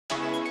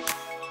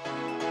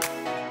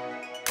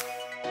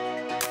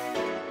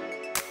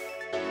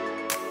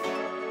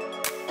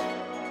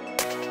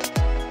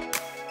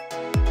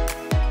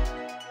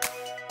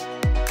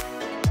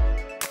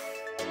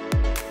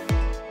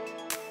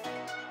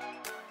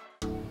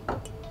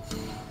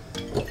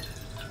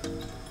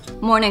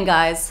Morning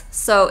guys!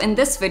 So in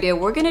this video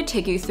we're going to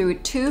take you through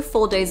 2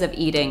 full days of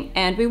eating,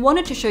 and we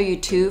wanted to show you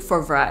 2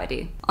 for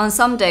variety. On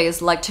some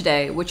days, like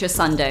today, which is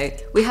Sunday,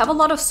 we have a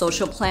lot of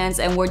social plans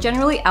and we're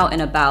generally out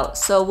and about,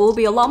 so we'll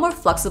be a lot more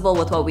flexible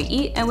with what we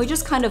eat and we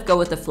just kind of go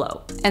with the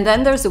flow. And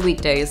then there's the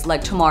weekdays,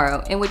 like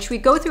tomorrow, in which we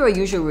go through our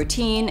usual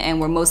routine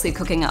and we're mostly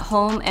cooking at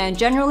home and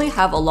generally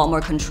have a lot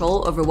more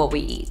control over what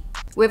we eat.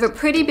 We have a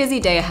pretty busy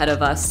day ahead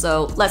of us,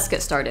 so let's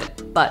get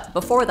started. But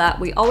before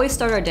that, we always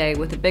start our day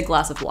with a big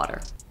glass of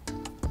water.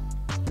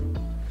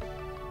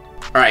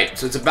 Alright,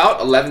 so it's about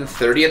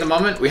 11:30 at the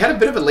moment. We had a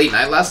bit of a late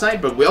night last night,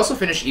 but we also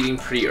finished eating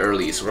pretty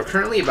early, so we're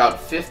currently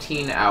about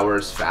 15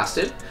 hours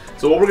fasted.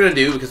 So what we're going to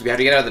do, because we have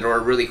to get out of the door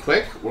really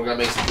quick, we're going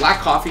to make some black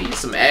coffee,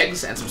 some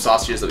eggs, and some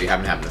sausages that we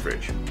haven't had in the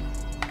fridge.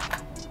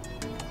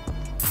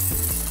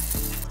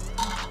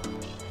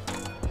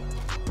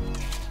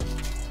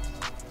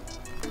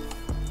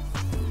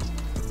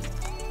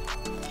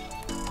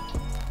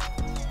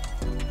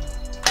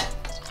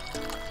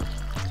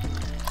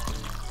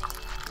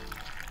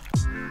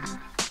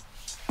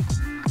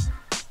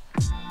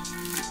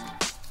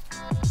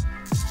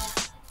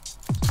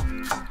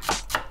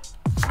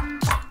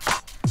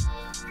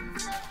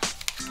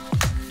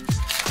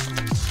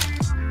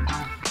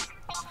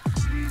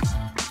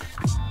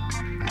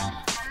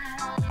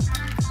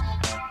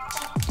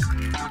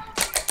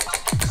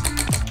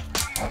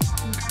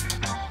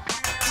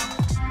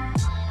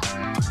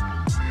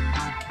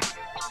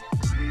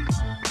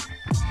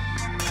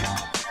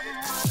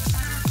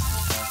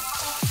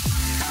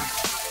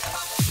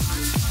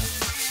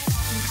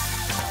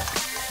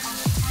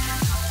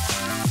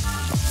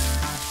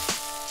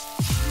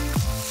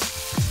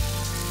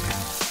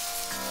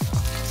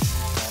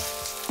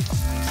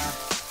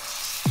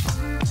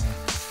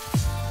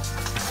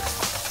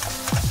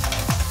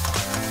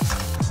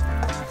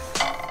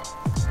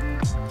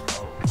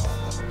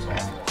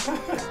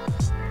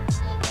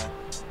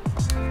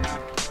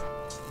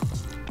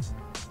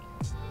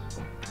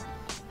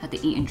 Had to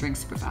eat and drink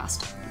super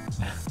fast.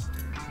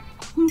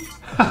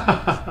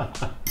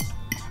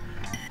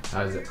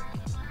 How is it?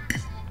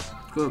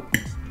 Good.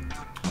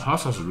 The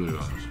hot sauce is really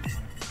nice.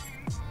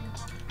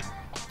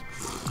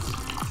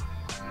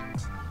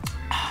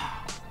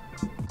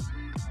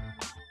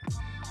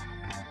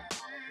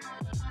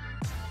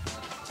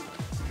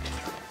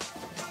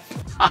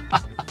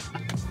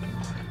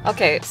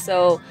 Okay,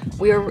 so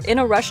we are in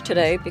a rush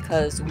today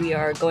because we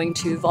are going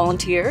to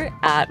volunteer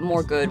at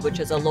More Good, which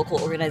is a local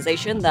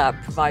organization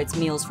that provides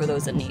meals for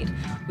those in need.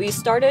 We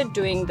started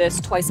doing this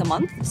twice a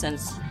month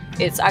since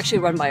it's actually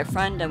run by a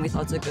friend and we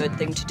thought it's a good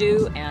thing to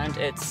do, and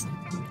it's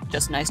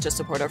just nice to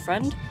support our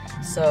friend.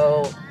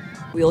 So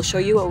we'll show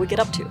you what we get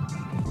up to.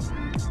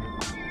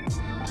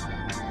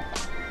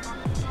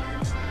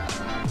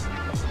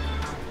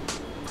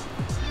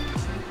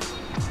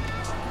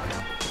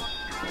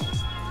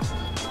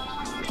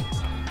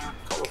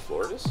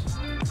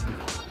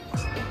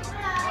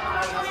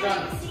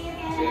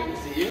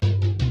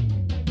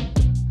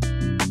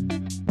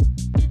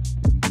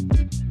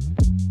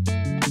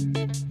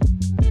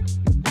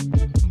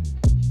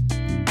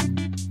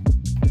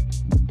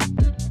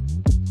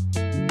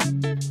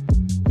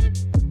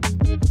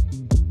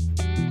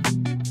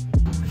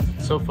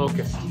 So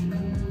focused.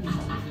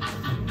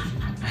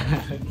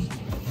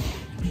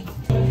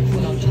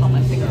 Don't chop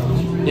my finger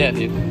off. Yeah,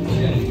 dude.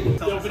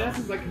 So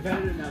Vanessa's like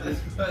competitive now.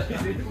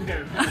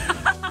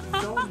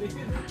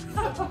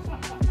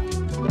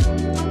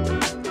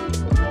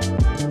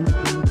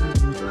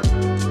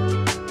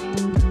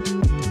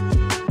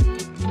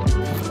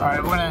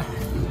 Alright, we're gonna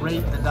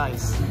rate the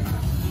dice.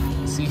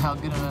 See how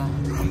good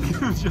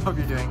of a job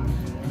you're doing.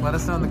 Let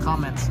us know in the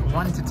comments.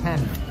 1 to 10.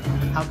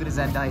 How good is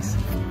that dice?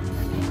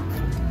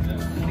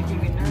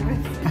 Making me nervous.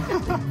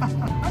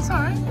 That's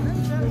alright.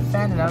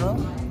 Fan it out a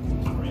little.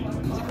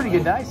 It's a pretty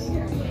good dice.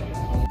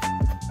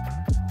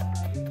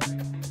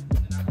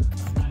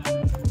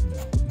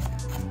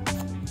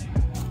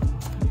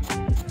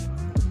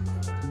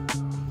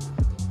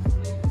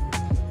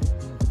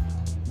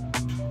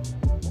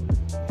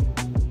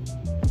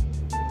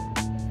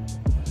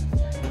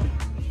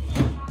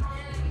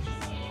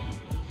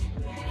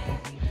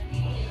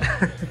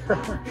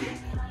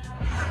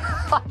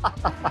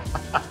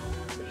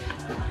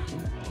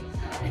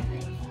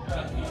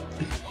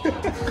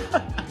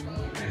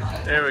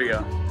 There we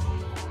go.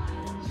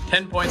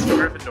 10 points for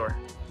Gryffindor.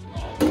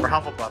 For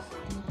Hufflepuff.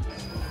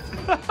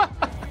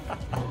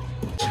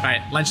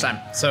 Alright, lunchtime.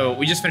 So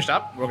we just finished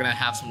up. We're gonna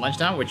have some lunch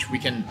now, which we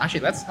can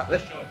actually let's show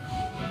it.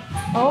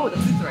 Oh, the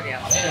food's already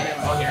out.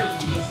 Oh, here.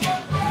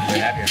 What do we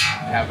have here?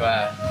 We have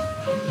a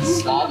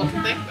small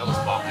looking thing. That was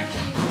small,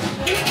 actually.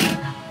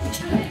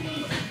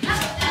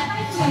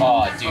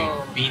 Oh,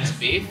 dude. Beans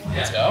beef.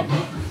 Let's go.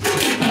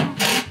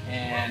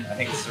 And I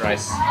think this is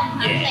rice.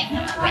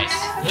 Yeah, rice.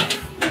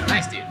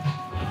 Nice, dude.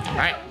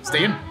 Alright,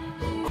 stay in.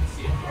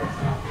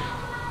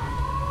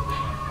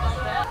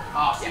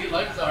 Oh, see,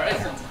 life's alright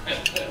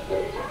sometimes.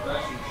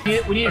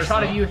 We need a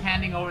shot of you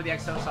handing over the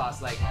XO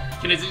sauce, like.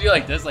 Can I just do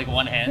like this, like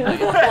one hand?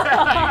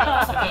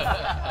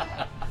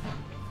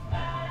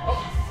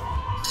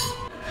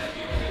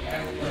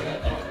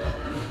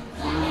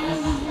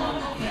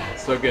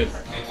 So good. His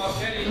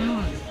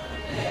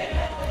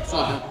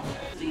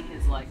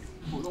like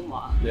普通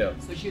话. Yeah.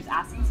 So she was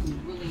asking some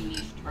really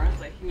niche terms,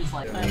 but he was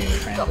like,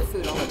 got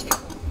food on the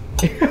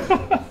table.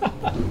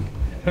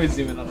 Let me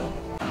zoom in on that.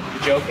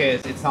 The joke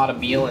is, it's not a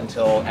meal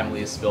until Emily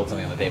has spilled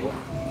something on the table.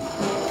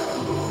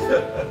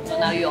 So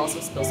now you also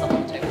spill stuff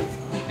on the table.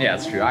 Yeah,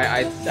 that's true.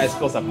 I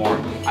spill stuff more.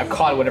 I've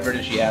caught whatever it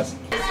is she has.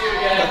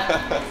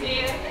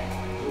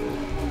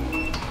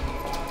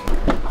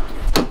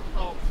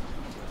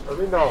 Let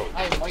me know.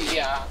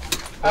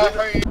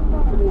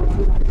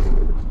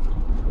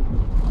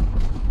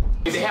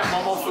 They have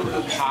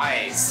momofuku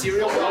pie.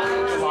 Cereal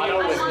milk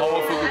gelato with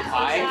momofuku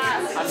pie.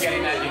 I'm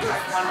getting that.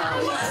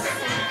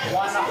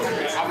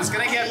 100. I was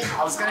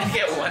gonna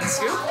get one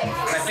scoop, but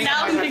I think I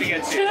might have to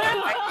get two.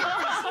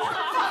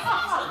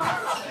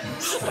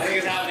 I think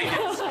it's happening.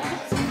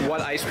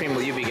 What ice cream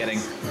will you be getting?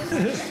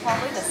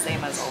 Probably the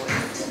same as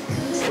always.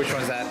 Which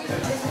one's that?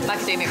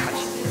 Macadamia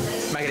crunch.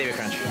 Macadamia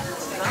crunch.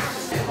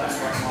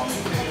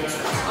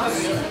 Are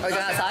we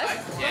going outside?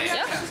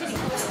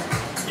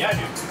 Yeah.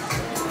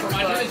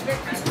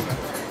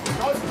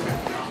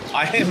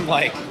 I am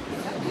like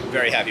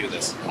very happy with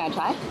this. Can I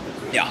try?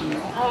 Yeah.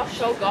 Oh,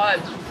 so good.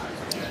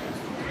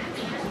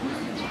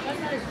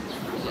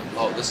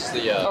 Oh, this is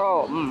the.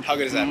 How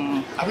good is that?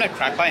 I haven't had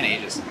crack pie in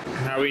ages.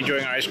 How are we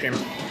enjoying our ice cream?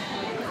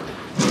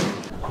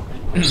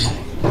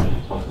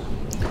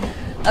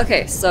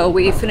 Okay, so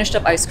we finished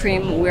up ice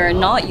cream. We're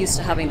not used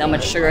to having that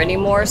much sugar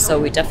anymore, so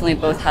we definitely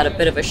both had a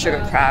bit of a sugar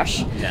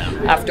crash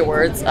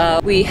afterwards.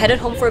 We headed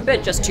home for a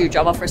bit just to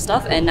drop off our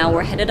stuff, and now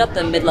we're headed up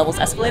the mid-levels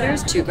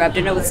escalators to grab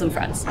dinner with some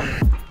friends.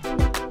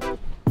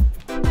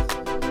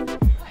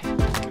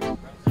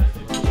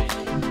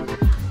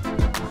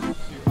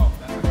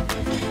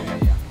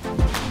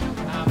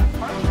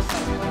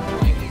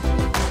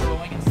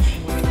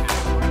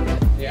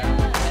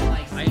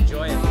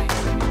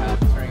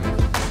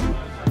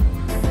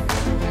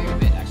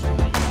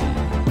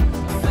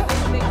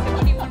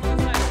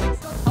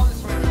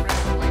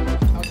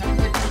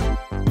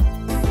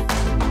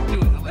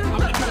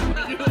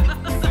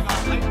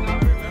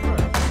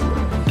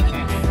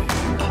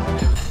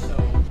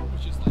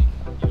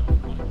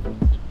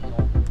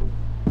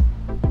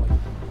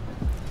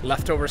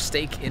 Leftover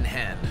steak in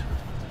hand.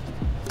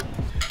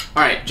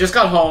 Alright, just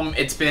got home.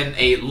 It's been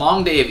a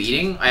long day of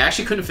eating. I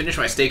actually couldn't finish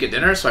my steak at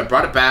dinner, so I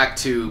brought it back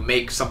to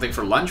make something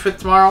for lunch with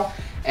tomorrow.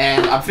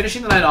 And I'm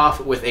finishing the night off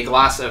with a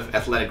glass of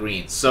Athletic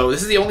Greens. So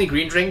this is the only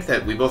green drink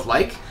that we both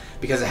like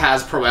because it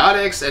has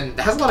probiotics and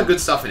it has a lot of good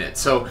stuff in it.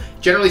 So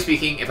generally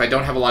speaking, if I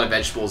don't have a lot of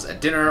vegetables at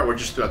dinner or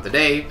just throughout the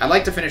day, I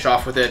like to finish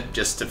off with it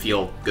just to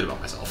feel good about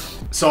myself.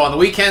 So on the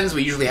weekends,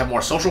 we usually have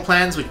more social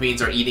plans, which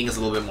means our eating is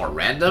a little bit more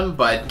random,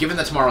 but given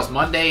that tomorrow's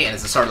Monday and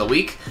it's the start of the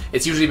week,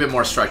 it's usually a bit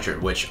more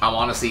structured, which I'm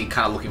honestly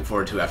kind of looking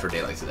forward to after a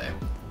day like today.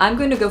 I'm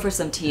going to go for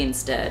some tea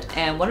instead,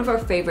 and one of our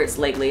favorites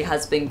lately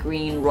has been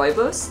green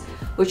rooibos,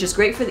 which is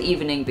great for the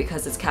evening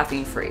because it's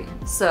caffeine free.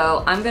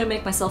 So I'm going to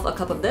make myself a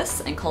cup of this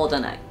and call it a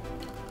night.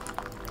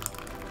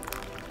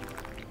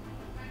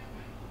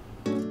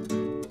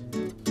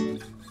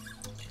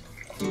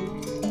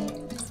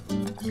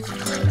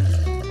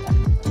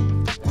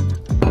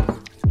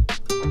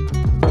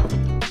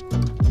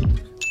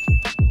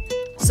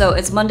 So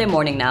it's Monday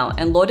morning now,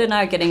 and Lloyd and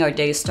I are getting our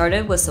days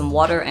started with some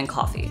water and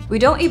coffee. We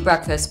don't eat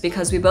breakfast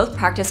because we both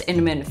practice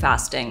intermittent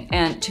fasting,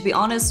 and to be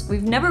honest,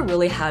 we've never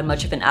really had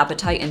much of an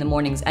appetite in the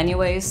mornings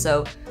anyway,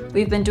 so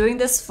we've been doing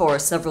this for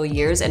several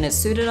years and it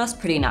suited us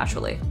pretty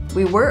naturally.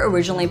 We were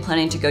originally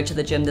planning to go to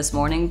the gym this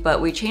morning, but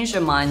we changed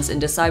our minds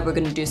and decided we're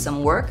gonna do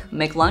some work,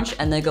 make lunch,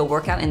 and then go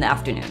work out in the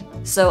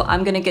afternoon. So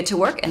I'm gonna get to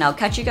work and I'll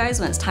catch you guys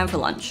when it's time for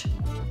lunch.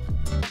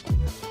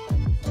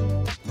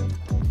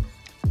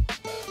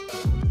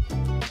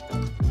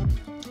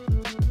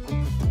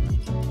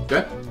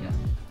 Good? Yeah.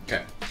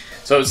 Okay.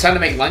 So it's time to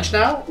make lunch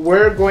now.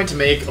 We're going to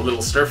make a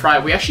little stir fry.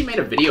 We actually made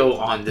a video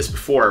on this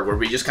before where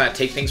we just kind of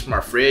take things from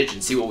our fridge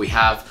and see what we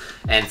have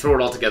and throw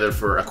it all together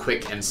for a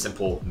quick and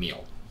simple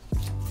meal.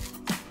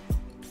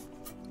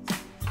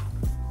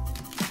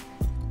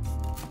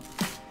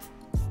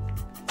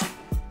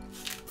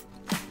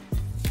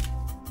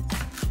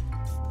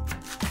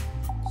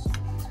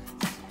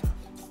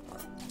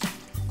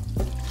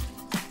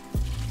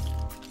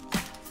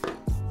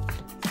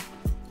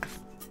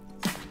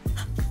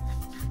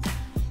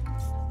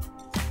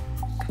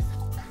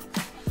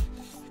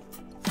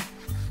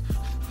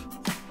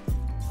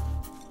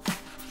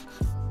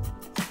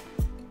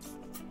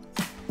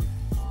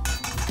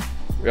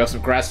 We have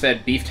some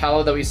grass-fed beef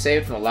tallow that we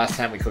saved from the last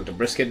time we cooked a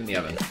brisket in the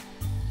oven.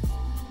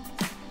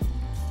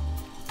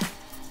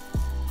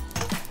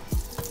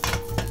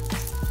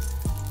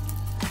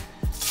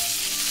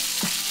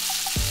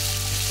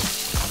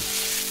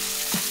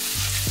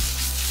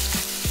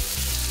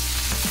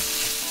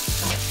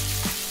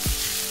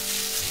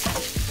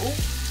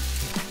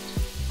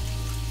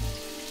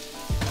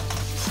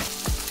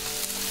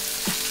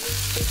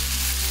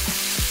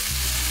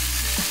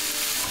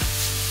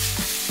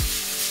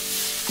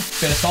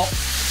 Bit of salt.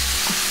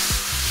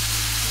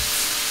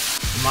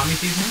 Umami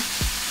seasoning.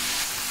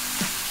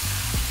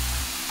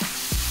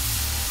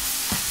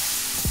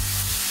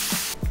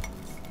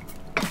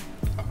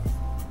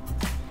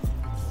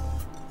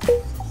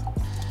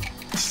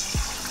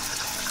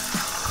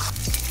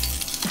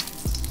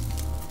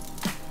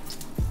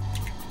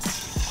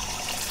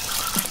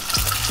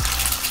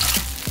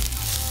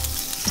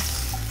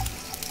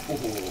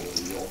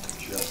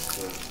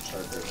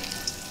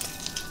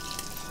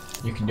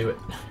 You can do it.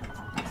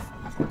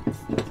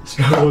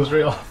 Struggle is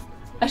real.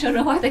 I don't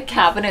know why the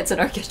cabinets in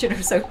our kitchen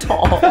are so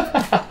tall.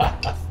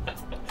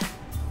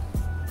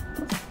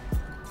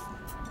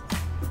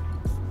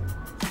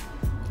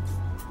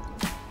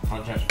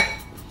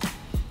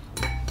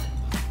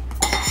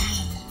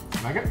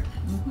 Like it?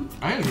 Mm-hmm.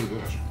 I think it's really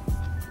good actually.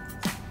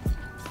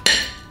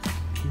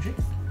 Kimchi?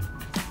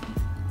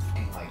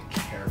 Like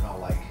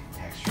caramel-like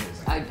texture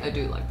is like I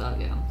do like that,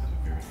 yeah.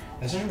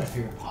 That's actually my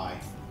favorite pie.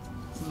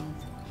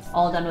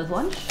 All done with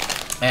lunch?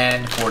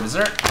 And for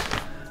dessert,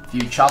 a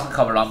few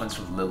chocolate-covered almonds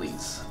with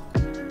Lily's.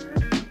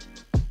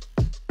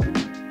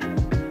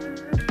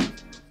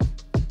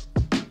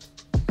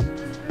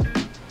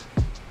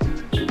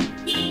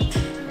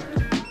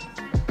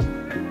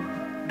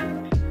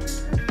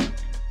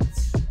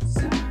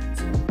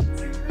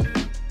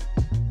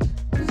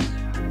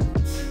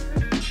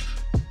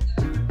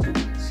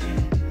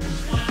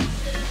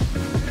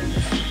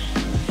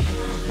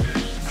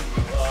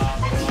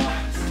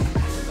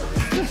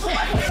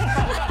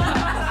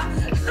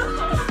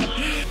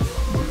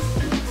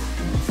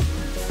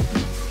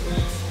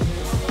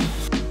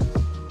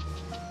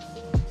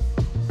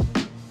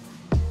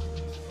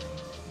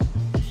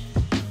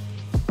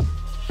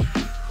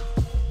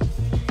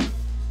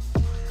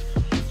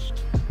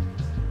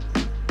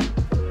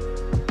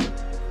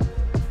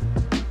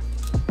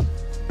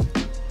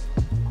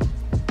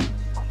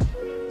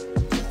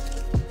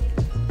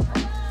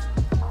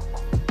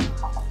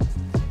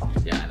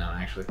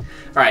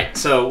 Alright,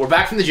 so we're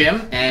back from the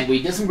gym, and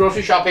we did some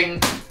grocery shopping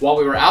while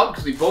we were out,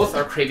 because we both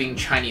are craving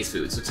Chinese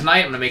food. So tonight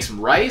I'm going to make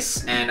some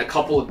rice and a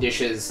couple of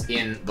dishes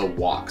in the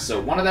wok. So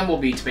one of them will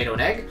be tomato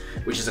and egg,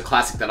 which is a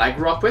classic that I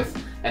grew up with,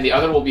 and the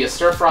other will be a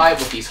stir fry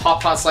with these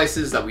hot pot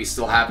slices that we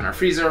still have in our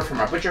freezer from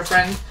our butcher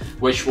friend,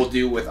 which we'll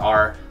do with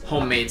our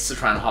homemade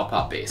Sichuan hot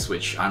pot base,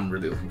 which I'm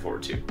really looking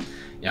forward to.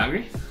 You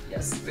hungry?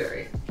 Yes,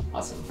 very.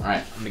 Awesome.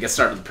 Alright, I'm going to get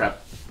started with the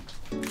prep.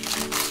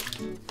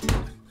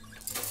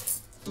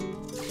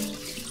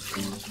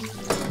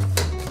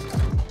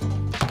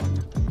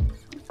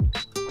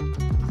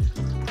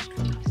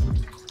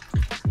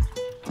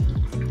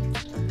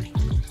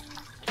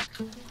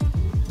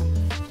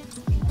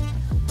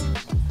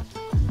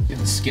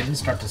 The skin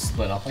start to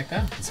split up like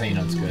that. That's how you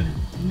know it's good.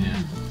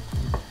 Yeah.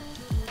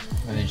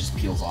 And it just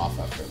peels off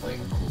after it like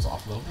cools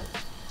off a little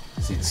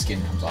bit. See, the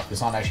skin comes off. It's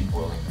not actually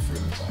boiling the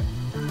fruit inside.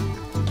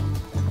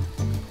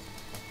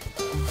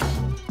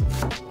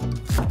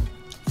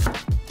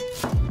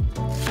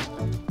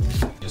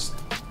 Just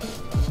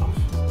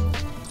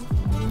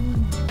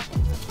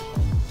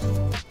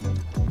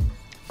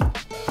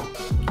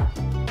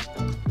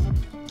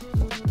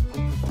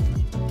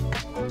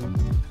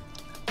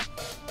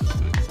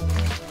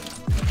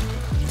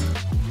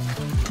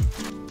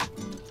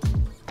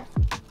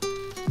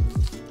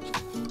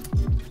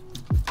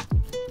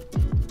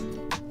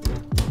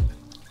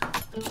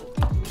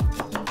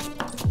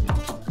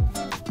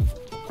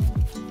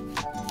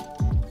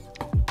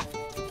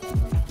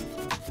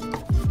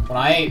when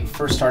I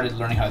first started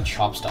learning how to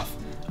chop stuff,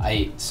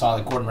 I saw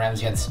that Gordon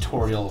Ramsay had this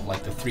tutorial of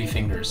like the 3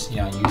 fingers, you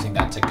know, using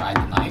that to guide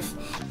the knife.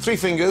 3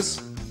 fingers,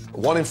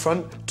 1 in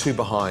front, 2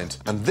 behind.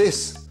 And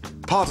this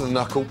part of the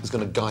knuckle is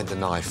going to guide the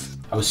knife.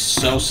 I was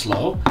so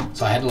slow,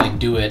 so I had to like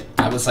do it.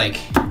 I was like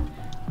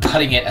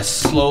cutting it as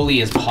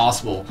slowly as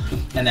possible,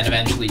 and then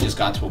eventually just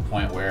got to a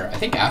point where I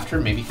think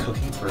after maybe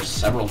cooking for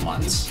several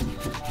months,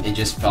 it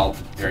just felt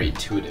very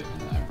intuitive,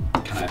 and I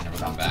kind of never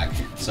gone back.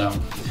 So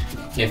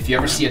if you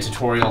ever see a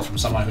tutorial from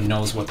someone who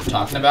knows what they're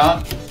talking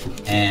about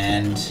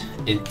and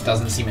it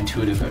doesn't seem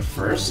intuitive at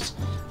first,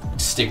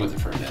 stick with it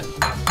for a bit.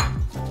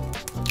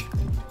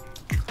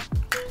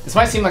 This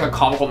might seem like a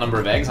comical number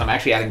of eggs. I'm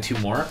actually adding 2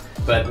 more,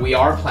 but we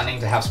are planning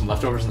to have some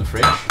leftovers in the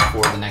fridge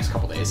for the next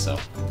couple days, so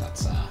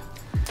that's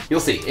you'll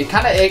see.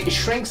 It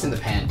shrinks in the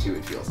pan too,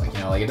 it feels like, you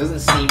know, like it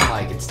doesn't seem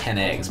like it's 10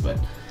 eggs, but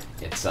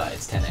it's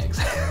 10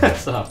 eggs.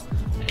 So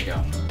there you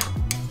go.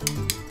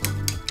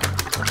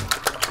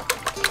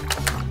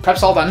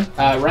 Prep's all done.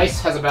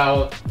 Rice has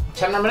about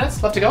 10 more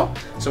minutes left to go.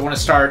 So we're gonna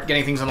start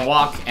getting things on the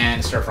wok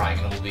and stir frying,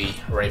 and we'll be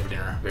ready for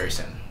dinner very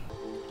soon.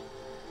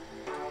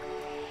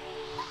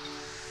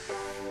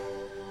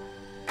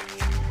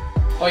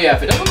 Oh yeah,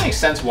 if it doesn't make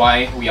sense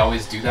why we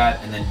always do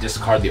that and then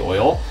discard the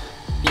oil,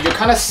 you're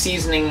kind of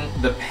seasoning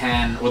the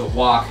pan or the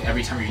wok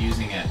every time you're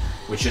using it,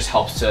 which just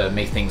helps to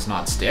make things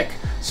not stick.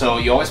 So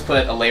you always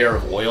put a layer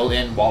of oil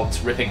in while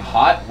it's ripping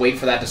hot, wait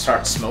for that to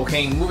start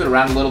smoking, move it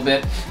around a little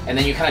bit, and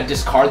then you kind of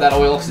discard that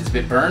oil because it's a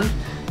bit burned,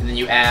 and then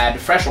you add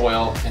fresh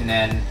oil, and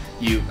then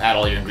you add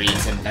all your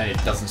ingredients in, and it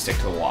doesn't stick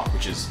to the wok,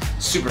 which is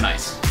super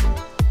nice.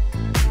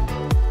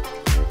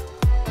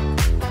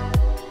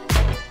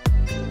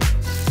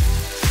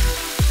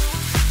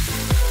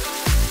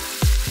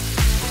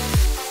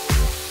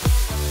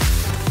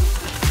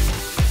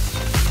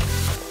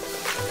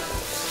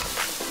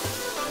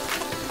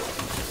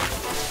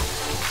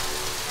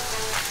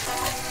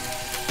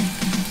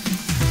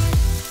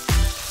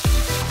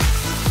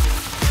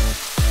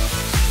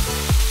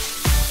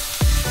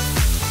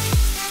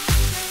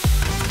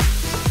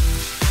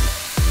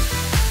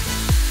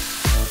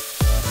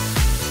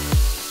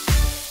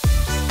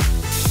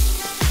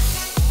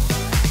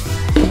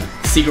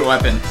 secret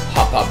weapon,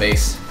 hot pot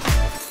base.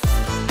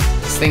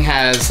 This thing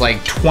has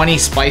like 20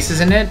 spices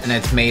in it, and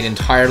it's made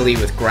entirely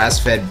with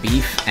grass-fed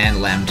beef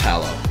and lamb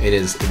tallow. It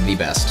is the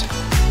best.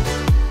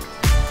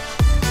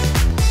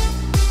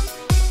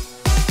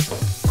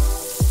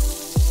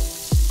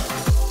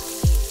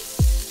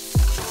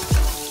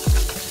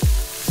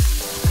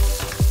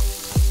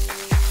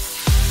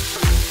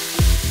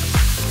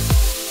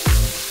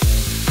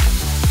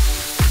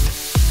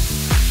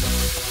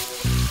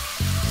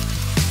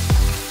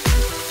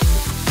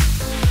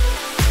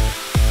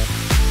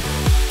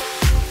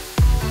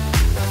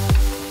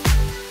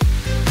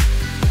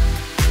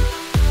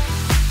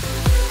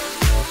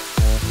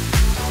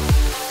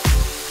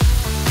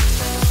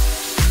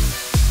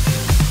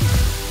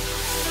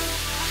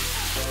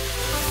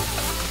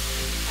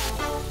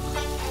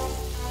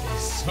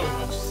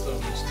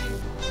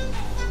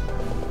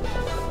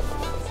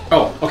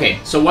 Oh, okay,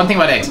 so one thing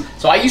about eggs.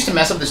 So I used to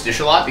mess up this dish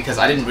a lot because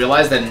I didn't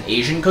realize that in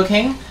Asian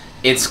cooking,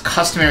 it's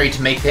customary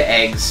to make the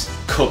eggs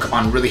cook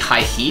on really high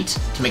heat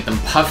to make them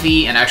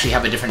puffy and actually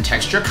have a different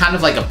texture, kind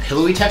of like a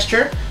pillowy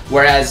texture.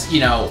 Whereas,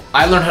 you know,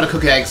 I learned how to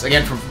cook eggs,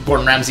 again, from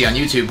Gordon Ramsay on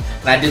YouTube,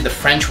 and I did the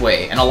French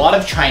way. And a lot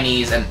of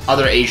Chinese and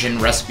other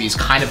Asian recipes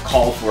kind of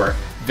call for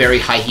very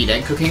high heat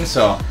egg cooking,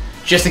 so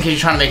just in case you're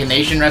trying to make an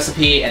Asian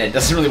recipe and it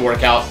doesn't really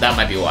work out, that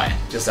might be why.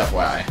 Just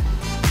FYI.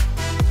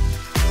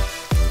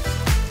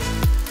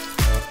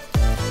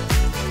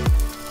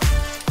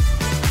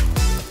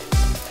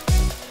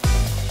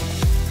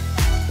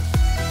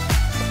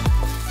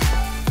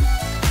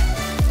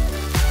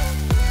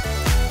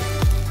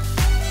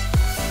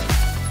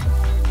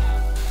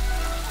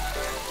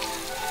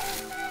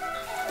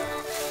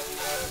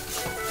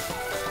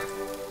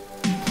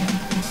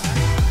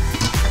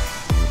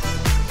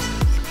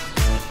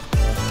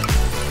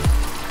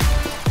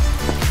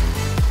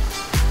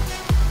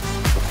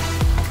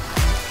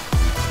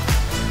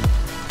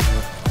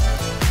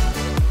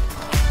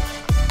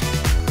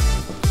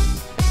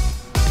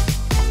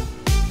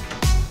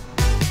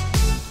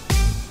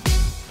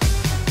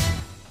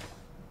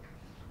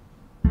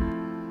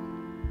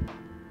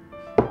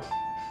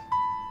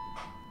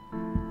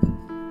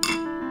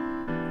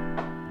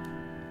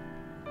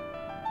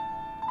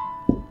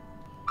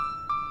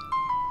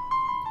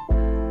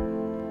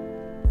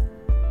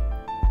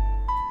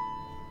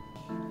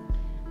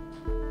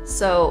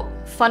 So,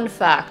 fun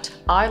fact,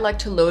 I like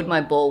to load my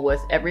bowl with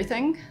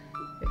everything,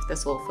 if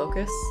this will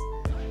focus.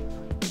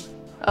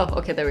 Oh,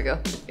 okay, there we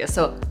go. Yeah,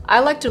 so I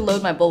like to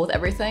load my bowl with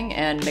everything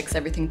and mix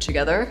everything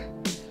together,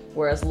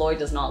 whereas Lloyd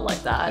does not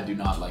like that. I do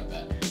not like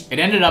that. It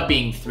ended up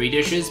being 3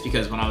 dishes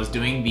because when I was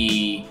doing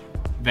the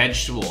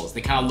vegetables, they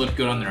kind of looked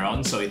good on their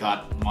own, so we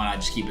thought, why not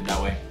just keep it that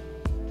way?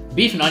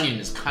 Beef and onion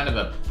is kind of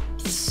a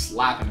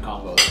slapping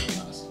combo, to be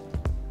honest.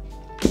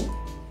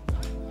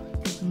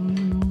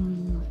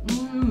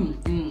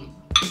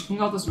 You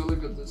got this really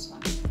good this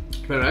time.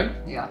 Better egg?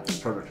 Yeah.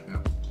 Perfect, yeah.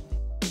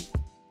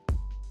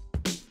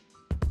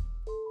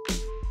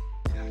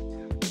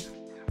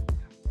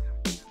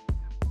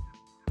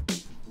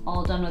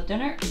 All done with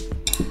dinner?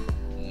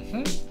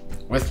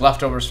 With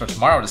leftovers for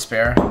tomorrow to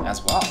spare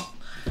as well.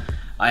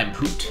 I am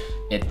pooped.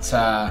 It's,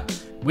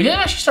 we didn't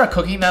actually start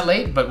cooking that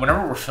late, but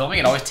whenever we're filming,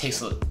 it always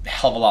takes a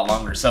hell of a lot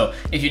longer. So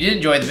if you did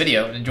enjoy the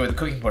video and enjoy the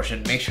cooking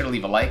portion, make sure to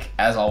leave a like,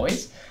 as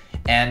always.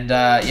 And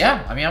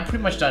yeah, I mean, I'm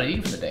pretty much done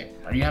eating for the day.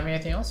 Are you having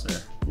anything else,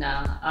 or?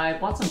 Nah, I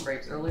bought some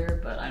grapes earlier,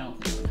 but I don't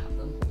think I would have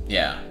them.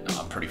 Yeah, no,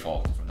 I'm pretty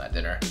full from that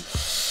dinner.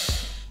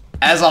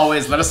 As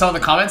always, let us know in the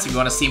comments if you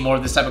want to see more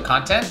of this type of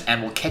content,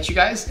 and we'll catch you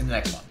guys in the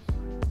next one.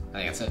 I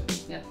think that's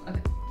it. Yeah,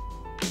 okay.